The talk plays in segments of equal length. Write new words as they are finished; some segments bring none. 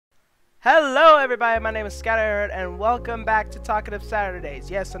Hello everybody, my name is Scatter and welcome back to Talkative Saturdays.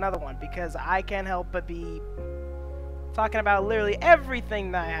 Yes, another one, because I can't help but be talking about literally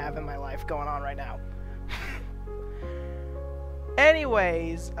everything that I have in my life going on right now.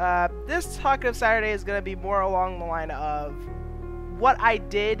 Anyways, this Talkative Saturday is going to be more along the line of what I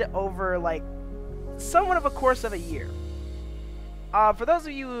did over, like, somewhat of a course of a year. For those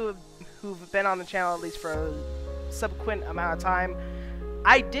of you who've been on the channel at least for a subsequent amount of time,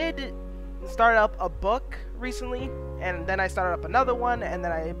 I did start up a book recently, and then I started up another one, and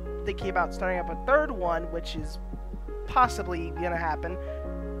then I'm thinking about starting up a third one, which is possibly gonna happen.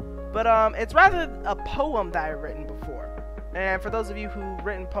 But it's rather a poem that I've written before. And for those of you who've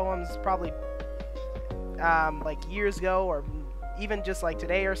written poems probably like years ago, or even just like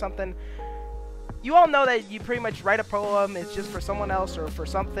today or something, you all know that you pretty much write a poem, it's just for someone else or for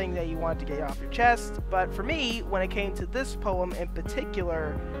something that you want to get off your chest. But for me, when it came to this poem in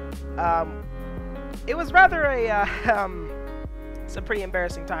particular, it was rather a some pretty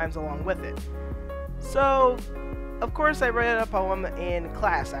embarrassing times along with it. So, of course, I read a poem in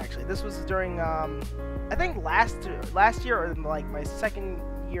class. Actually, this was during I think last year, or like my second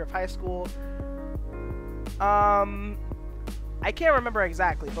year of high school. I can't remember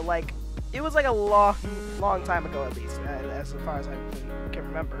exactly, but like, it was like a long time ago, at least, as far as I can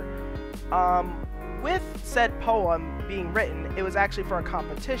remember. With said poem being written, it was actually for a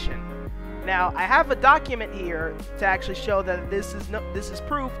competition. Now, I have a document here to actually show that this is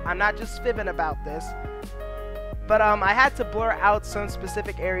proof. I'm not just fibbing about this. But I had to blur out some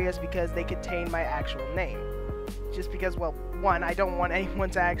specific areas because they contain my actual name. Just because, well, one, I don't want anyone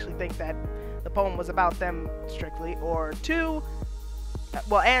to actually think that the poem was about them strictly, or two,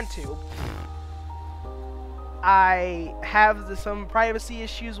 I have some privacy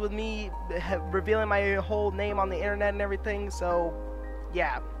issues with me revealing my whole name on the internet and everything, so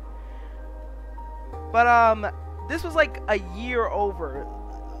yeah. But this was like a year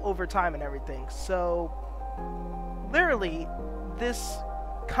over time and everything, so literally this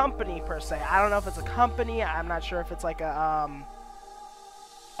company per se, I don't know if it's a company, I'm not sure if it's like a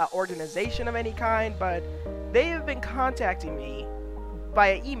organization of any kind, but they have been contacting me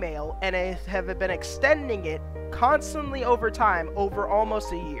via email, and I have been extending it constantly over time, over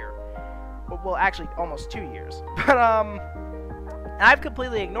almost a year. Well, actually, almost 2 years. But I've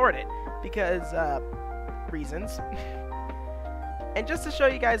completely ignored it because reasons. And just to show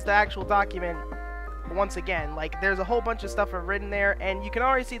you guys the actual document, once again, like, there's a whole bunch of stuff I've written there, and you can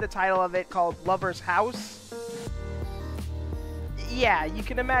already see the title of it, called Lover's House. Yeah, you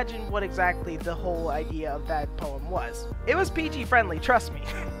can imagine what exactly the whole idea of that poem was. It was PG friendly, trust me.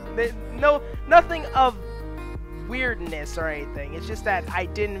 Nothing of weirdness or anything. It's just that I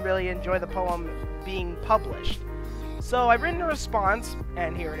didn't really enjoy the poem being published. So I've written a response,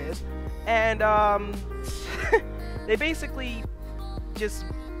 and here it is. And they basically just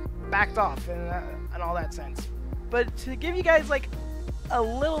backed off in all that sense. But to give you guys like a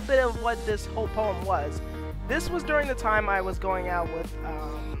little bit of what this whole poem was, this was during the time I was going out with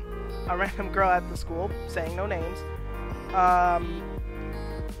a random girl at the school, saying no names.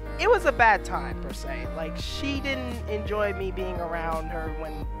 It was a bad time, per se. Like, she didn't enjoy me being around her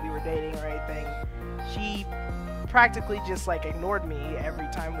when we were dating or anything. She practically just, like, ignored me every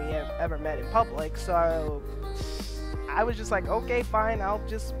time we ever met in public. So I was just like, okay, fine, I'll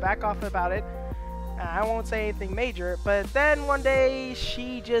just back off about it. I won't say anything major, but then one day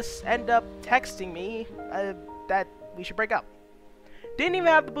she just ended up texting me that we should break up. Didn't even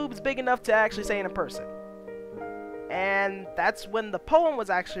have the boobs big enough to actually say it in person. And that's when the poem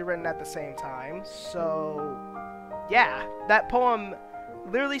was actually written at the same time. So yeah, that poem,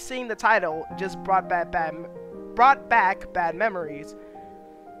 literally seeing the title, just brought back bad memories.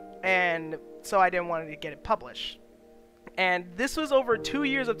 And so I didn't want to get it published. And this was over 2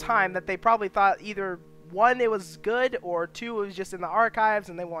 years of time that they probably thought either, one, it was good, or two, it was just in the archives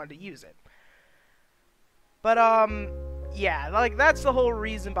and they wanted to use it. But, yeah, like, that's the whole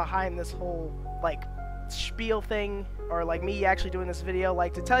reason behind this whole, like, spiel thing, or, like, me actually doing this video,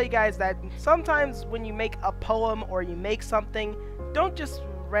 like, to tell you guys that sometimes when you make a poem or you make something, don't just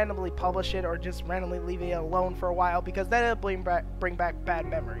randomly publish it or just randomly leave it alone for a while, because then it'll bring back bad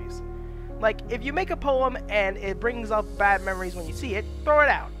memories. Like, if you make a poem and it brings up bad memories when you see it, throw it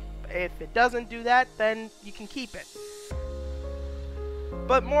out. If it doesn't do that, then you can keep it.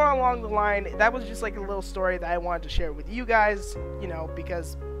 But more along the line, that was just like a little story that I wanted to share with you guys, you know,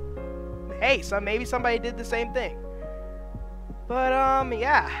 because, hey, maybe somebody did the same thing. But,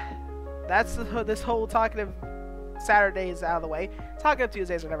 yeah, that's this whole Talkative Saturdays out of the way. Talkative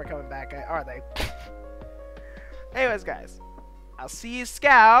Tuesdays are never coming back, are they? Anyways, guys, I'll see you,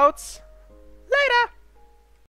 Scouts.